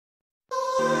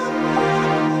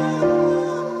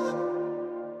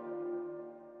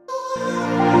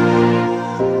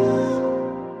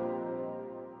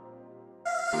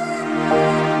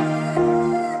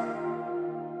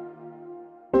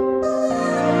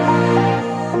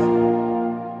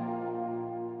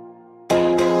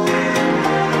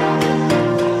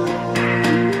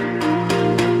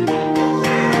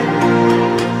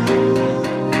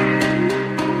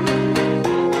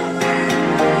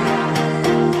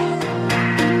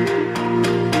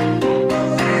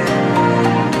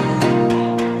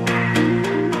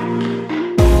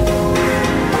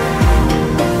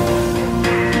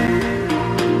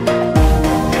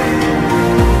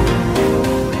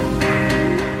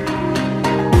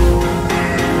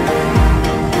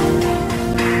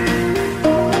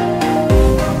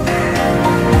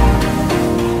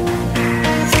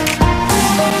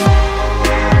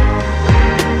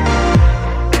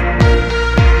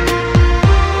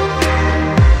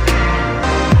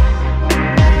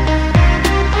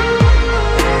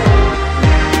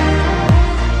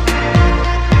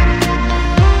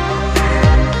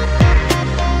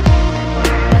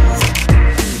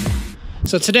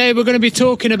So today we're going to be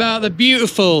talking about the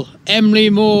beautiful Emley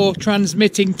Moor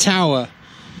transmitting tower,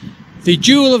 the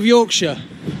jewel of Yorkshire,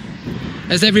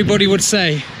 as everybody would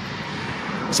say.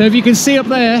 So if you can see up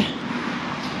there,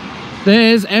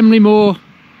 there's Emley Moor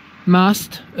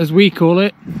mast, as we call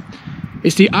it.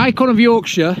 It's the icon of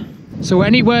Yorkshire, so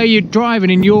anywhere you're driving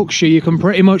in Yorkshire you can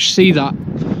pretty much see that.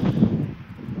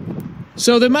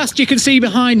 So the mast you can see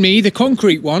behind me, the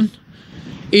concrete one,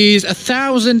 is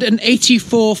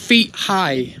 1,084 feet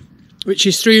high, which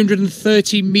is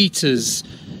 330 meters.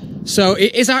 So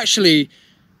it is actually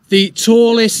the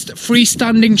tallest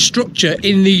freestanding structure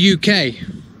in the UK,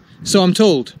 so I'm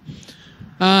told.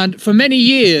 And for many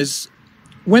years,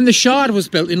 when the Shard was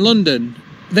built in London,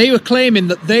 they were claiming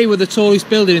that they were the tallest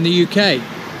building in the UK.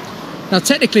 Now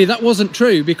technically that wasn't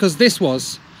true, because this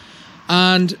was,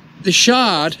 and the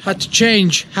Shard had to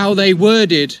change how they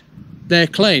worded their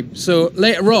claim. So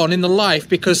later on in the life,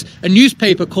 because a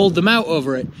newspaper called them out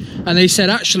over it, and they said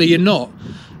actually you're not,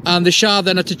 and the Shard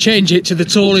then had to change it to the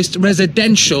tallest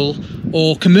residential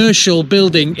or commercial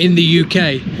building in the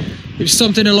UK. It was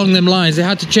something along them lines. They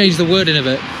had to change the wording of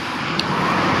it.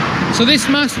 So this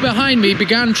mast behind me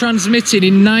began transmitting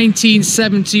in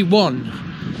 1971,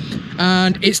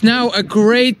 and it's now a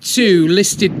grade 2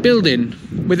 listed building,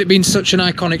 with it being such an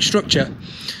iconic structure.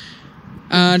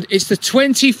 And it's the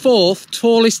 24th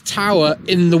tallest tower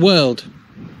in the world.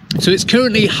 So it's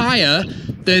currently higher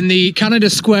than the Canada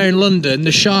Square in London,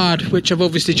 the Shard, which I've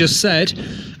obviously just said,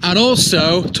 and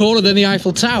also taller than the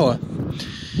Eiffel Tower.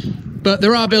 But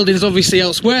there are buildings obviously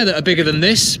elsewhere that are bigger than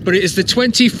this, but it is the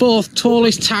 24th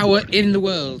tallest tower in the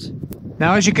world.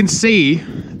 Now, as you can see,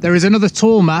 there is another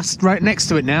tall mast right next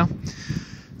to it now.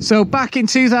 So back in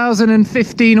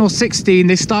 2015 or 16,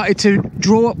 they started to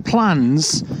draw up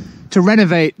plans to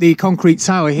renovate the concrete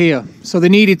tower here. So they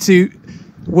needed to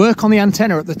work on the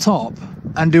antenna at the top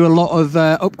and do a lot of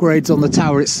upgrades on the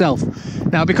tower itself.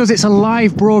 Now, because it's a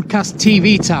live broadcast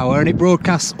TV tower and it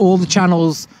broadcasts all the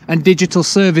channels and digital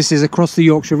services across the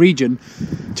Yorkshire region,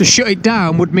 to shut it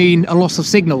down would mean a loss of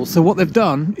signal. So what they've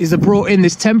done is they've brought in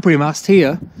this temporary mast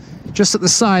here, just at the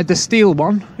side, the steel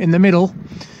one in the middle.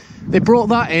 They brought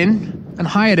that in and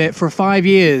hired it for 5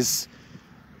 years.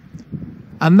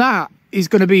 And that is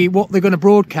going to be what they're going to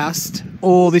broadcast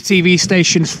all the TV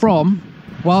stations from,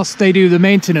 whilst they do the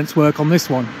maintenance work on this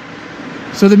one.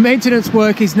 So the maintenance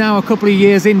work is now a couple of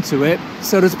years into it,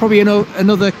 so there's probably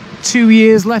another 2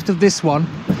 years left of this one.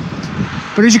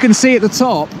 But as you can see at the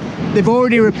top, they've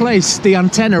already replaced the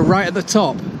antenna right at the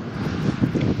top.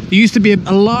 There used to be a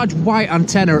large white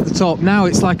antenna at the top. Now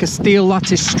it's like a steel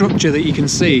lattice structure that you can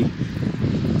see.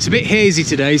 It's a bit hazy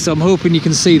today, so I'm hoping you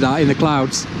can see that in the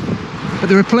clouds. But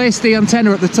they replaced the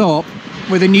antenna at the top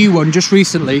with a new one just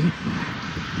recently.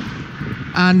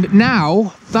 And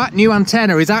now that new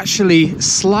antenna is actually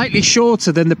slightly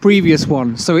shorter than the previous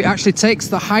one. So it actually takes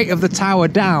the height of the tower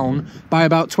down by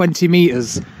about 20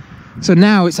 meters. So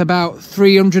now it's about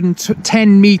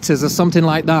 310 meters or something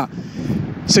like that.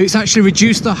 So it's actually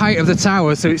reduced the height of the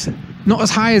tower. So it's not as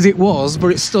high as it was,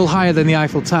 but it's still higher than the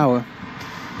Eiffel Tower.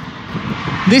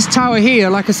 This tower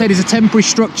here, like I said, is a temporary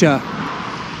structure.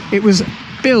 It was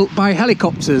built by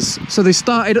helicopters. So they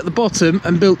started at the bottom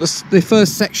and built the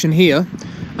first section here,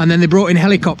 and then they brought in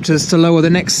helicopters to lower the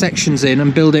next sections in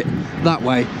and build it that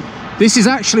way. This is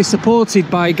actually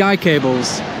supported by guy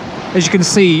cables. As you can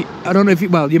see, I don't know if you,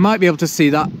 well, you might be able to see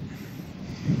that.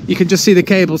 You can just see the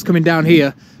cables coming down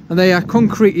here, and they are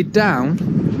concreted down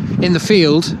in the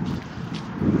field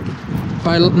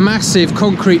by massive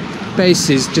concrete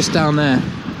bases just down there.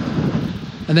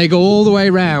 And they go all the way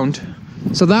around.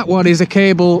 So that one is a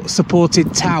cable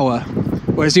supported tower,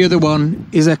 whereas the other one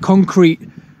is a concrete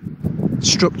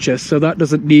structure, so that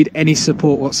doesn't need any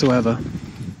support whatsoever.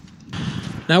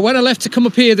 Now, when I left to come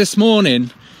up here this morning,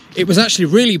 it was actually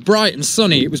really bright and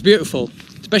sunny. It was beautiful,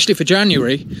 especially for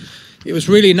January. It was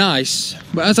really nice.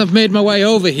 But as I've made my way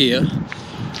over here,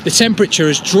 the temperature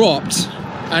has dropped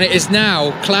and it is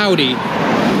now cloudy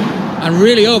and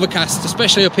really overcast,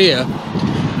 especially up here.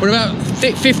 We're about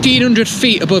 1,500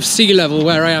 feet above sea level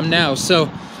where I am now, so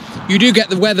you do get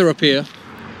the weather up here.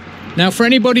 Now, for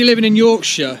anybody living in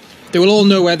Yorkshire, they will all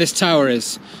know where this tower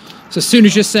is. So as soon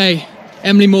as you say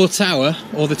Emley Moor Tower,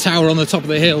 or the tower on the top of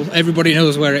the hill, everybody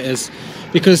knows where it is.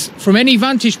 Because from any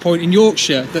vantage point in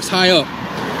Yorkshire that's high up,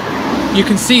 you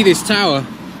can see this tower.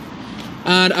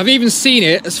 And I've even seen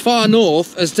it as far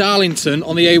north as Darlington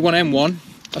on the A1M1.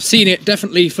 I've seen it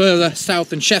definitely further south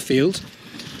than Sheffield.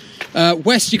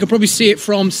 West, you can probably see it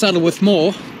from Saddleworth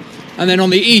Moor, and then on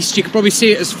the east you can probably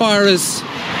see it as far as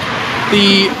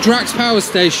the Drax power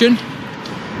station,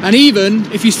 and even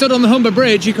if you stood on the Humber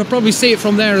Bridge you could probably see it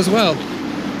from there as well.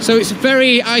 So it's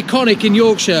very iconic in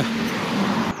Yorkshire.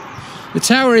 The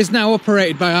tower is now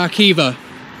operated by Arqiva.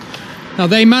 Now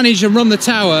they manage and run the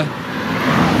tower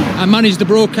and manage the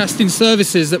broadcasting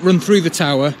services that run through the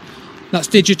tower. That's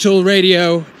digital,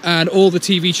 radio, and all the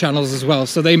TV channels as well.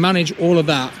 So they manage all of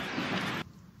that.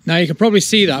 Now you can probably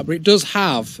see that, but it does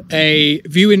have a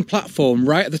viewing platform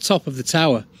right at the top of the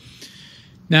tower.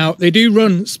 Now they do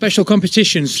run special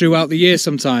competitions throughout the year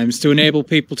sometimes to enable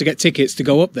people to get tickets to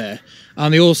go up there.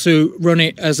 And they also run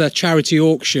it as a charity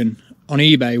auction on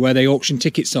eBay where they auction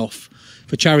tickets off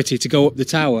for charity to go up the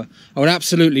tower. I would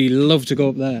absolutely love to go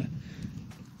up there.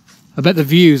 I bet the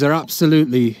views are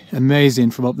absolutely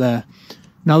amazing from up there.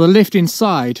 Now the lift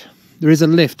inside, there is a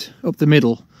lift up the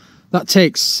middle. That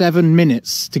takes 7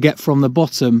 minutes to get from the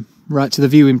bottom right to the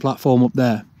viewing platform up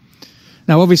there.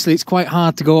 Now obviously it's quite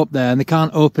hard to go up there and they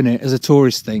can't open it as a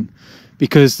tourist thing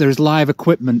because there is live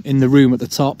equipment in the room at the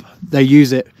top. They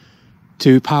use it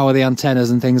to power the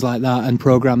antennas and things like that and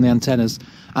program the antennas.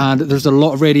 And there's a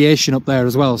lot of radiation up there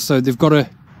as well, so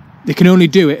they can only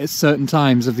do it at certain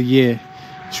times of the year.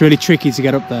 It's really tricky to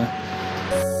get up there.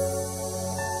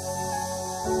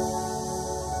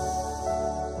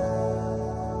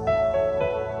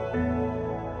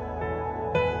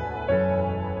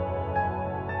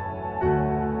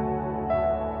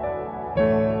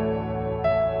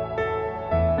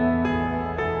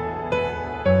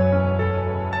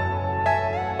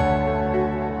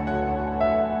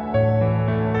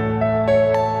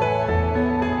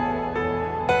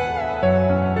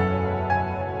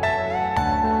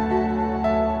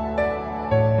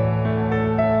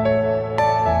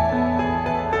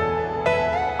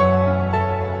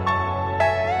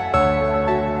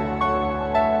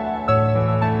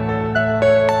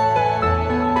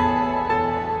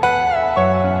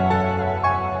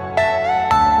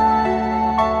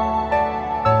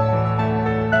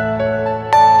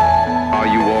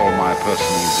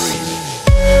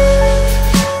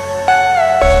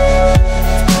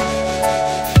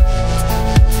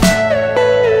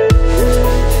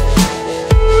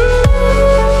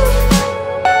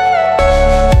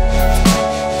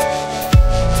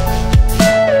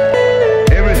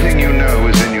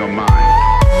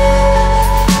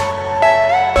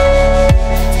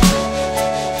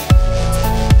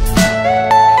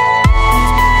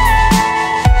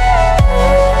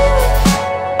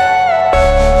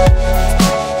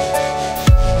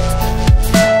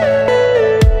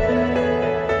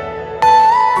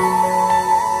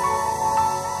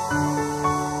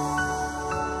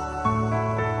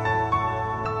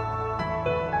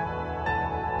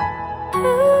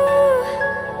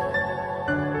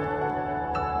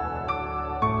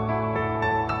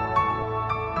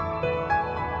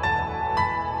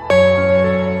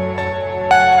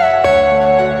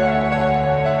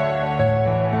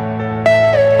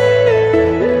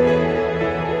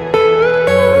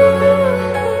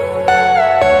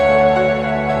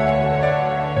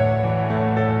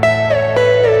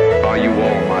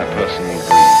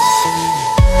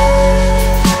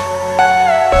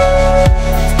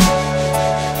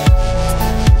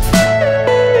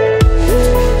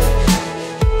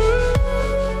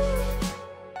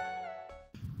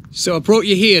 So I brought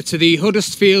you here to the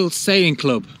Huddersfield Sailing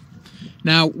Club.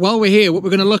 Now, while we're here, what we're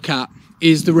going to look at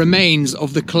is the remains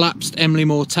of the collapsed Emley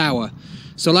Moor Tower.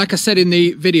 So like I said in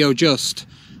the video just,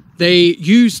 they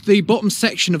used the bottom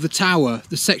section of the tower,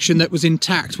 the section that was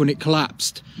intact when it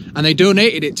collapsed, and they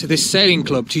donated it to this sailing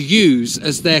club to use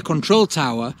as their control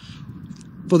tower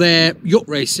for their yacht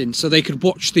racing, so they could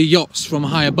watch the yachts from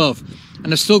high above.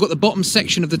 And I've still got the bottom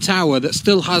section of the tower that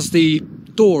still has the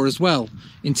door as well,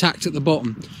 intact at the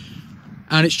bottom.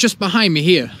 And it's just behind me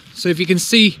here. So if you can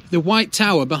see the white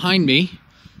tower behind me,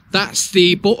 that's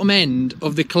the bottom end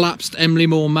of the collapsed Emley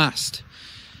Moor mast.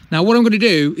 Now what I'm going to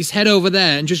do is head over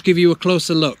there and just give you a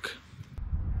closer look.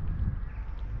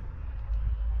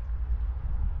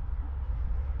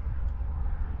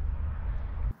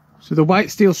 So the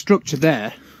white steel structure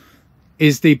there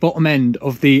is the bottom end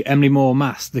of the Emley Moor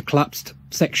mast, the collapsed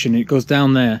section. It goes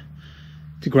down there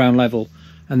to ground level,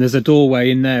 and there's a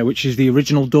doorway in there which is the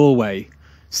original doorway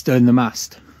still in the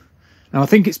mast. Now I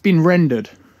think it's been rendered,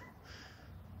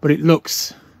 but it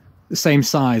looks the same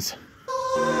size.